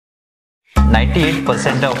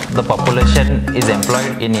98% of the population is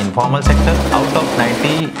employed in informal sector, out of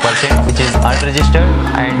 90% which is unregistered,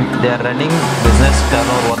 and they are running business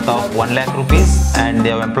turnover worth of 1 lakh rupees, and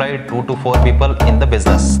they have employed 2 to 4 people in the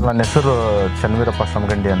business. ನನ್ನ ಹೆಸರು ಚನ್ವೀರಪ್ಪ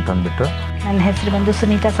ಸಮಗಂಡಿ ಅಂತ ಅಂದ್ಬಿಟ್ಟು. ನನ್ನ ಹೆಸರು ಬಂದು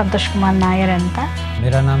ಸುನೀತಾ ಸಂತೋಷ್ ಕುಮಾರ್ ನಾಯರ್ ಅಂತ.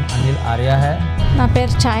 मेरा नाम अनिल आर्या है. నా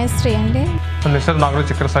పేరు ఛాయశ్రీ అండి. ನನ್ನ ಹೆಸರು ನಾಗರಾಜ್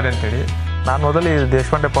ಚಿಕ್ಕರಸಾಡಿ ಅಂತೇಳಿ. ನಾನು ಮೊದಲು ಈ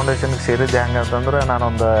ದೇಶಪಾಂಡೆ ಫೌಂಡೇಶನ್ಗೆ ಸೇರಿದ್ದೆ ಹೆಂಗೆ ಅಂತಂದ್ರೆ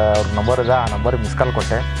ನಾನೊಂದು ಅವ್ರ ನಂಬರ್ ಇದೆ, ಆ ನಂಬರಿಗೆ ಮಿಸ್ ಕಾಲ್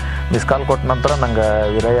ಕೊಟ್ಟೆ. ಮಿಸ್ ಕಾಲ್ ಕೊಟ್ಟ ನಂತರ ನಂಗೆ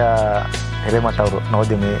ವೀರಯ್ಯ ಹಿರೇಮಠ ಅವರು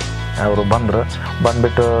ನವೋದ್ಯಮಿ ಅವರು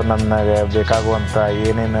ಬಂದುಬಿಟ್ಟು ನನಗೆ ಬೇಕಾಗುವಂಥ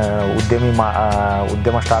ಏನೇನು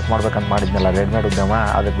ಉದ್ಯಮ ಸ್ಟಾರ್ಟ್ ಮಾಡ್ಬೇಕಂತ ಮಾಡಿದ್ನಲ್ಲ, ರೆಡಿಮೇಡ್ ಉದ್ಯಮ,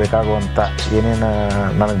 ಅದಕ್ಕೆ ಬೇಕಾಗುವಂಥ ಏನೇನು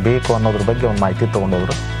ನನಗೆ ಬೇಕು ಅನ್ನೋದ್ರ ಬಗ್ಗೆ ಒಂದು ಮಾಹಿತಿ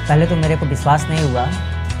ತೊಗೊಂಡೋದ್ರು. पहले तो मेरे को विश्वास नहीं हुआ,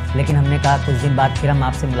 लेकिन हमने कहा कुछ दिन बाद फिर हम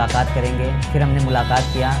आपसे मुलाकात करेंगे. फिर हमने मुलाकात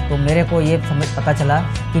किया तो मेरे को ये पता चला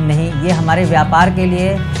कि नहीं, ये हमारे व्यापार के लिए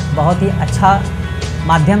बहुत ही अच्छा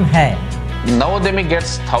माध्यम है. Navodyami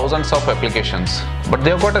gets thousands of applications, but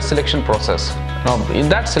they've got a selection process. Now, in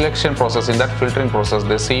that selection process, in that filtering process,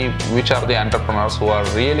 they see which are the entrepreneurs who are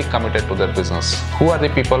really committed to their business, who are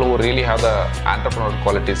the people who really have the entrepreneurial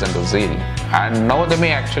qualities and the zeal. And Navodyami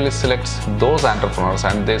actually selects those entrepreneurs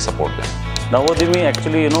and they support them. Navodyami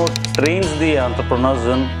actually, trains the entrepreneurs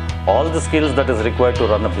in all the skills that is required to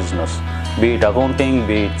run a business, be it accounting,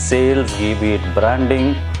 be it sales, be it branding,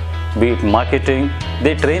 be it marketing.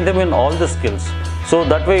 They train them in all the skills. So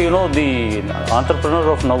that way, the entrepreneur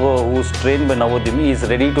of Navo who is trained by Navodyami is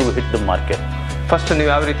ready to hit the market. First ನೀವು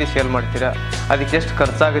ಯಾವ ರೀತಿ sale ಮಾಡ್ತೀರಾ, ಅದಕ್ಕೆ ಎಷ್ಟು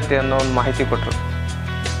ಖರ್ಚಾಗುತ್ತೆ ಅನ್ನೋ ಒಂದು ಮಾಹಿತಿ ಕೊಟ್ಟರು.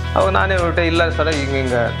 ಅವಾಗ ನಾನೇ ಹೊರಟೆ, ಇಲ್ಲ ಸರ ಹಿಂಗೆ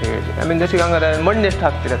ಅಂತ ಹೇಳಿದೆ. ಆಮೇಲೆ ಜಸ್ಟ್ ಹಂಗಾರೆ ಮಣ್ಣು ಎಷ್ಟು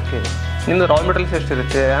ಹಾಕ್ತೀರಾ, ಅದಕ್ಕೆ ನಿಮ್ಮದು ರಾ ಮೆಟೀರಿಯಲ್ಸ್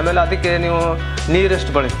ಎಷ್ಟಿರುತ್ತೆ, ಆಮೇಲೆ ಅದಕ್ಕೆ ನೀವು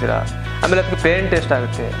ನೀರೆಷ್ಟು ಬಳಸ್ತೀರಾ, ಆಮೇಲೆ ಅದಕ್ಕೆ ಪೇಂಟ್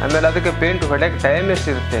ಎಷ್ಟಾಗುತ್ತೆ, ಆಮೇಲೆ ಅದಕ್ಕೆ ಪೇಂಟ್ ಹೊಡೆಯೋಕ್ಕೆ ಟೈಮ್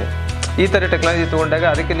ಎಷ್ಟಿರುತ್ತೆ. ಈ ಥರ ಟೆಕ್ನಾಲಜಿ ತೊಗೊಂಡಾಗ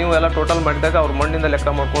ಅದಕ್ಕೆ ನೀವು ಎಲ್ಲ ಟೋಟಲ್ ಮಾಡಿದಾಗ ಅವ್ರ ಮಣ್ಣಿಂದ ಲೆಕ್ಕ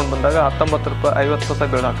ಮಾಡ್ಕೊಂಡು ಬಂದಾಗ 19 ರೂಪಾಯಿ 50 ಪೈಸೆ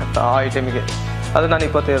ಬೀಳಾಕತ್ತ ಆ ಐಟಮಿಗೆ. ಅದು ನಾನು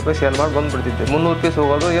 25 ರೂಪಾಯಿ ಸೇಲ್ ಮಾಡಿ ಬಂದುಬಿಡ್ತಿದ್ದೆ. 300 ಪೀಸ್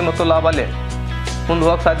ಹೋಗೋದು ಏನು ಮತ್ತು ಲಾಭ ಅಲ್ಲೇ, ಮುಂದೆ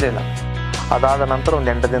ಹೋಗಕ್ಕೆ ಸಾಧ್ಯ ಇಲ್ಲ. ಅದಾದ ನಂತರ ಒಂದು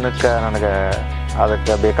 8 ದಿನಕ್ಕೆ ನನಗೆ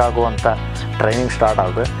ಅದಕ್ಕೆ ಬೇಕಾಗುವಂಥ ಟ್ರೈನಿಂಗ್ ಸ್ಟಾರ್ಟ್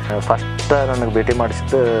ಆಗಿದೆ. ಫಸ್ಟ್ ನನಗೆ ಭೇಟಿ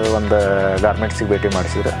ಮಾಡಿಸಿದ್ದು ಒಂದು ಗಾರ್ಮೆಂಟ್ಸಿಗೆ ಭೇಟಿ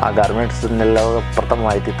ಮಾಡಿಸಿದ್ರು. ಆ ಗಾರ್ಮೆಂಟ್ಸ್ನೆಲ್ಲ ಪ್ರಥಮ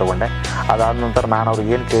ಮಾಹಿತಿ ತೊಗೊಂಡೆ. ಅದಾದ ನಂತರ ನಾನು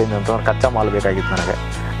ಅವ್ರಿಗೆ ಏನು ಕೇಳಿದ್ದೆ ಅಂತಂದ್ರೆ ಕಚ್ಚಾ ಮಾಲ್ ಬೇಕಾಗಿತ್ತು ನನಗೆ.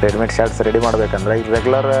 ರೆಡಿಮೇಡ್ ಶರ್ಟ್ಸ್ ರೆಡಿ ಮಾಡಬೇಕಂದ್ರೆ ಈಗ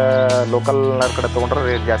ರೆಗ್ಯುಲರ್ ಲೋಕಲ್ನವ್ರ ಕಡೆ ತೊಗೊಂಡ್ರೆ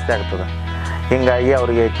ರೇಟ್ ಜಾಸ್ತಿ ಆಗ್ತದೆ. ಹೀಗಾಗಿ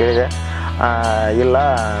ಅವರಿಗೆ ಕೇಳಿದೆ, ಇಲ್ಲ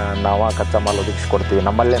ನಾವು ಕಚ್ಚಾ ಮಾಲ್ ಒದಗಿಸ್ಕೊಡ್ತೀವಿ,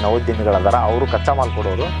 ನಮ್ಮಲ್ಲೇ ನವೋದ್ಯಮಿಗಳದಾರ, ಅವರು ಕಚ್ಚಾ ಮಾಲ್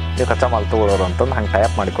ಕೊಡೋರು, ನೀವು ಕಚ್ಚಾ ಮಾಲ್ ತೊಗೊಳೋರು ಅಂತಂದು ಹಂಗೆ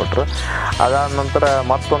ಟೈಪ್ ಮಾಡಿಕೊಟ್ರು. ಅದಾದ ನಂತರ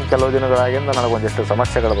ಮತ್ತೊಂದು ಕೆಲವು ದಿನಗಳಾಗಿಂದ ನನಗೊಂದಿಷ್ಟು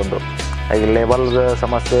ಸಮಸ್ಯೆಗಳು ಬಂದವು. ಈಗ ಲೇಬಲ್ದ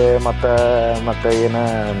ಸಮಸ್ಯೆ ಮತ್ತು ಏನು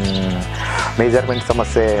ಮೆಜರ್ಮೆಂಟ್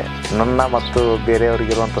ಸಮಸ್ಯೆ, ನನ್ನ ಮತ್ತು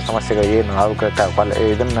ಬೇರೆಯವ್ರಿಗಿರುವಂಥ ಸಮಸ್ಯೆಗಳು ಏನು, ಅವಕ್ಕೆ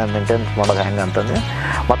ಇದನ್ನು ಮೇಂಟೈನ್ ಮಾಡೋದು ಹೆಂಗೆ ಅಂತಂದು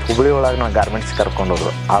ಮತ್ತು ಹುಬ್ಬಳ್ಳಿ ಒಳಗೆ ನಾನು ಗಾರ್ಮೆಂಟ್ಸ್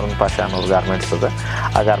ಕರ್ಕೊಂಡೋದ್ರು. ಆರುನ್ ಪಾಷಾ ಅನ್ನೋದು ಗಾರ್ಮೆಂಟ್ಸ್ ಅದು.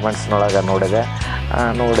 ಆ ಗಾರ್ಮೆಂಟ್ಸ್ನೊಳಗೆ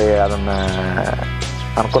ನೋಡಿ ಅದನ್ನು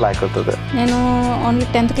అనుకూల అయిపోతుంది. నేను ఓన్లీ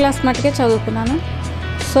 10th క్లాస్ మట్టుకే చదువుకున్నాను.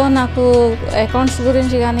 సో నాకు అకౌంట్స్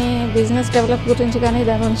గురించి కానీ బిజినెస్ డెవలప్ గురించి కానీ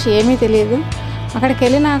దాని గురించి ఏమీ తెలియదు. అక్కడికి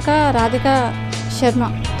వెళ్ళినాక రాధికా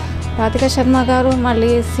శర్మ గారు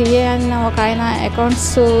మళ్ళీ సిఏ అన్న ఒక ఆయన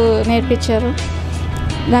అకౌంట్స్ నేర్పించారు.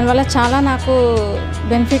 దానివల్ల చాలా నాకు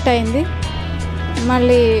బెనిఫిట్ అయింది.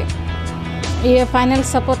 మళ్ళీ ये फाइनल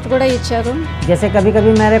सपोर्ट కూడా ఇచ్చారు. जैसे कभी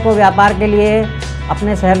कभी मेरे को व्यापार के लिए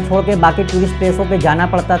अपने शहर छोड़ के बाकी टूरिस्ट प्लेसों पे जाना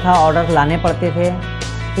पड़ता था, ऑर्डर लाने पड़ते थे.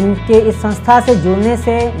 इनके इस संस्था से जुड़ने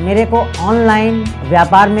से मेरे को ऑनलाइन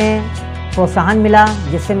व्यापार में प्रोत्साहन मिला,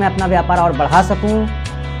 जिससे मैं अपना व्यापार और बढ़ा सकूं.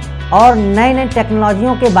 और नई नई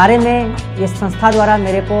टेक्नोलॉजियों के बारे में इस संस्था द्वारा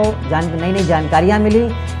मेरे को नई नई जानकारियाँ मिली,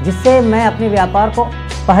 जिससे मैं अपने व्यापार को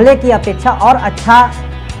पहले की अपेक्षा और अच्छा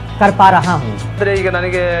कर पा रहा हूँ. ಅಂದರೆ ಈಗ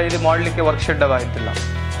ನನಗೆ ಇದು ಮಾಡಲಿಕ್ಕೆ ವರ್ಕ್ ಶೆಡ್ ಆಯ್ತಿಲ್ಲ.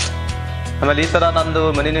 ಆಮೇಲೆ ಈ ಥರ ನಂದು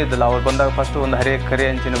ಮನೆಯೂ ಇದ್ದಿಲ್ಲ. ಅವ್ರು ಬಂದಾಗ ಫಸ್ಟು ಒಂದು ಕರಿ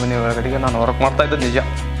ಹಂಚಿನ ಮನೆ ಒಳಗಡೆಗೆ ನಾನು ವರ್ಕ್ ಮಾಡ್ತಾ ಇದ್ದು ನಿಜ.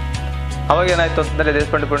 ಅವಾಗ ಏನಾಯಿತು ಅಂತಂದರೆ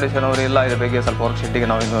ದೇಶಪಾಂಡೆ ಫೌಂಡೇಶನ್ ಅವರು ಇಲ್ಲ, ಇದ್ರ ಬಗ್ಗೆ ಸ್ವಲ್ಪ ವರ್ಕ್ ಶೆಡ್ಡಿಗೆ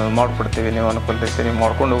ನಾವು ಇದು ಮಾಡಿಕೊಡ್ತೀವಿ, ನೀವು ಅನುಕೂಲತೆ ನೀವು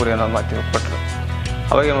ಮಾಡ್ಕೊಂಡು ಹೋಗ್ರಿ ಅನ್ನೋ ಮಾತು ಕೊಟ್ಟರು.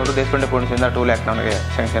 ಅವಾಗ ಅವರು ದೇಶಪಾಂಡೆ ಫೌಂಡೇಶನ್ನಿಂದ 2 ಲ್ಯಾಕ್ ನನಗೆ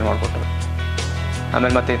ಸ್ಯಾಂಕ್ಷನ್ ಮಾಡಿಕೊಟ್ರು.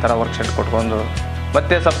 ಆಮೇಲೆ ಮತ್ತೆ ಈ ಥರ ವರ್ಕ್ ಶೆಡ್ ಕೊಟ್ಕೊಂಡು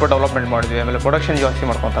ಮತ್ತೆ ಸ್ವಲ್ಪ ಡೆವಲಪ್ಮೆಂಟ್ ಮಾಡಿದ್ವಿ. ಆಮೇಲೆ ಪ್ರೊಡಕ್ಷನ್ ಜಾಸ್ತಿ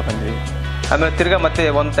ಮಾಡ್ಕೊತಾ ಬಂದ್ವಿ. ಆಮೇಲೆ ತಿರ್ಗಾ ಮತ್ತೆ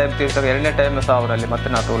ಒಂದು ಟೈಮ್ ತೀರ್ಸಾಗ 2ನೇ ಟೈಮ್ ಸಹ ಅವರಲ್ಲಿ ಮತ್ತೆ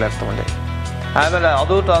ನಾನು 2 ಲ್ಯಾಕ್ ತೊಗೊಂಡೆ. ಆಮೇಲೆ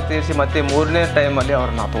ಅದು ತೀರಿಸಿ ಮತ್ತೆ 3ನೇ ಟೈಮಲ್ಲಿ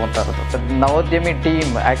ಅವ್ರು ನಾವು ತೊಗೊತಾ ಇರೋದು. Navodyami team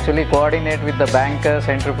actually coordinate with the bankers,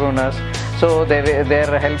 entrepreneurs, so they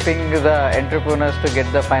are helping the entrepreneurs to get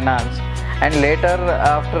the finance, and later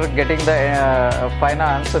after getting the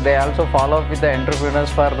finance they also follow up with the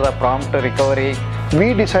entrepreneurs for the prompt recovery. We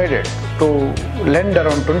decided to lend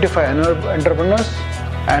around 25 entrepreneurs,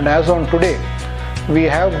 and as on today we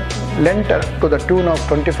have lent to the tune of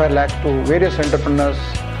 25 lakh to various entrepreneurs,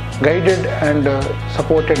 guided and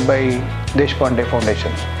supported by Deshpande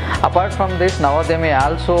Foundation. Apart from this, Navodyami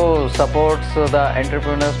also supports the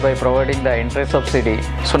entrepreneurs by providing the interest subsidy.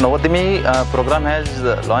 So Navodyami program has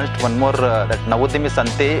launched one more that Navodyami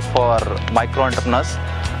Sante for micro-entrepreneurs.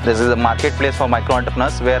 This is a marketplace for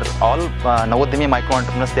micro-entrepreneurs where all Navodyami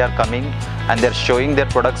micro-entrepreneurs, they are coming and they are showing their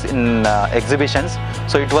products in exhibitions.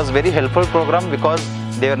 So it was very helpful program because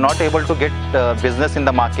they were not able to get business in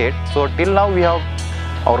the market. So till now we have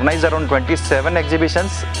organized around 27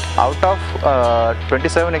 exhibitions. Out of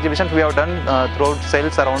 27 exhibitions, we have done throughout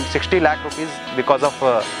sales around 60 lakh rupees because of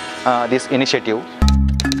this initiative.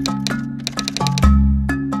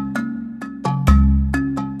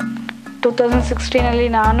 2016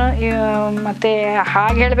 ನಾನು ಮತ್ತು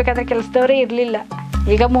ಹಾಗೆ ಹೇಳಬೇಕಾದ್ರೆ ಕೆಲಸದವರೇ ಇರಲಿಲ್ಲ.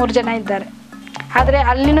 ಈಗ 3 ಜನ ಇದ್ದಾರೆ. ಆದರೆ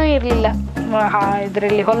ಅಲ್ಲಿನೂ ಇರಲಿಲ್ಲ,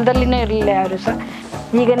 ಇದರಲ್ಲಿ ಹೊಲದಲ್ಲಿನೂ ಇರಲಿಲ್ಲ ಯಾರು ಸಹ.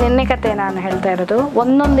 ಈಗ ನಿನ್ನೆ ಕತೆ ನಾನು ಹೇಳ್ತಾ ಇರೋದು,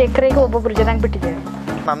 ಒಂದೊಂದು ಎಕರೆಗೆ ಒಬ್ಬೊಬ್ಬರು ಜನಾಗಿ ಬಿಟ್ಟಿದ್ದೇವೆ.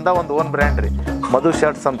 ನಂದ ಒಂದು ಓನ್ ಬ್ರ್ಯಾಂಡ್ ರೀ, ಮಧು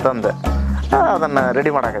ಶರ್ಟ್ಸ್ ಅಂತಂದು ಅದನ್ನು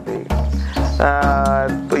ರೆಡಿ ಮಾಡಾಕತ್ತೀವಿ.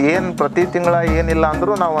 ಏನು ಪ್ರತಿ ತಿಂಗಳ ಏನಿಲ್ಲ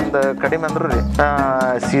ಅಂದರೂ ನಾವು ಒಂದು ಕಡಿಮೆ ಅಂದರೂ ರೀ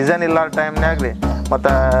ಸೀಸನ್ ಇಲ್ಲ టైంನಾಗ ರೀ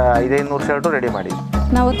ಮತ್ತು 500 షర్టు రెడీ ಮಾಡಿ.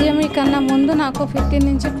 నవోద్యమి కన్నా ముందు నాకు 15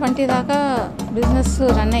 నుంచి 20 దాకా బిజినెస్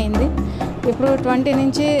రన్ అయింది. ఇప్పుడు 20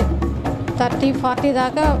 నుంచి 30-40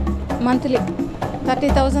 దాకా మంత్లీ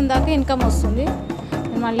 30,000 దాకా ఇన్కమ్ వస్తుంది.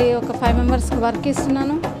 మళ్ళీ ఒక 5 మెంబర్స్కి వర్క్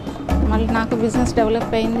ఇస్తున్నాను. మళ్ళీ నాకు ಬಿಸ್ನೆಸ್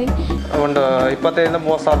ಡೆವಲಪ್ ಅయింది. ಒಂದು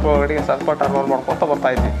 25-30 ಸಾವಿರ ಒಳಗಡೆ ಸ್ವಲ್ಪ ಟರ್ನ್ ಮಾಡ್ಕೊತ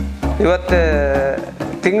ಬರ್ತಾಯಿದ್ವಿ. ಇವತ್ತು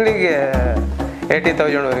ತಿಂಗಳಿಗೆ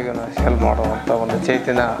 80,000ವರೆಗೂ ಸೇಲ್ ಮಾಡುವಂಥ ಒಂದು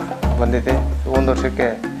ಚೈತನ್ಯ ಬಂದಿದೆ. ಒಂದು ವರ್ಷಕ್ಕೆ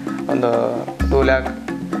ಒಂದು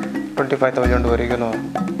 2,25,000ವರೆಗೂ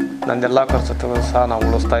ನಂದೆಲ್ಲ ಖರ್ಚು ಸಹ ನಾನು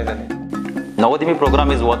ಉಳಿಸ್ತಾ ಇದ್ದೇನೆ. Navodyami program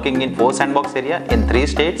is working in 4 sandbox area in 3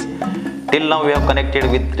 states. Till now we have connected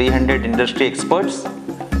with 300 industry experts.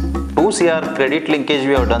 2 CR credit linkage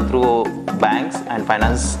we have done through banks and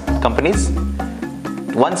finance companies.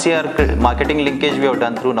 1 CR marketing linkage we have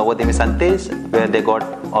done through Navodyami Santes, where they got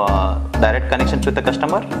direct connections with the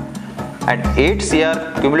customer. And 8 CR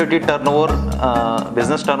cumulative turnover,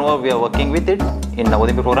 business turnover, we are working with it in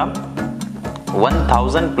Navodyami program.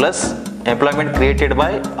 1,000 plus employment created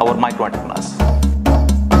by our micro entrepreneurs.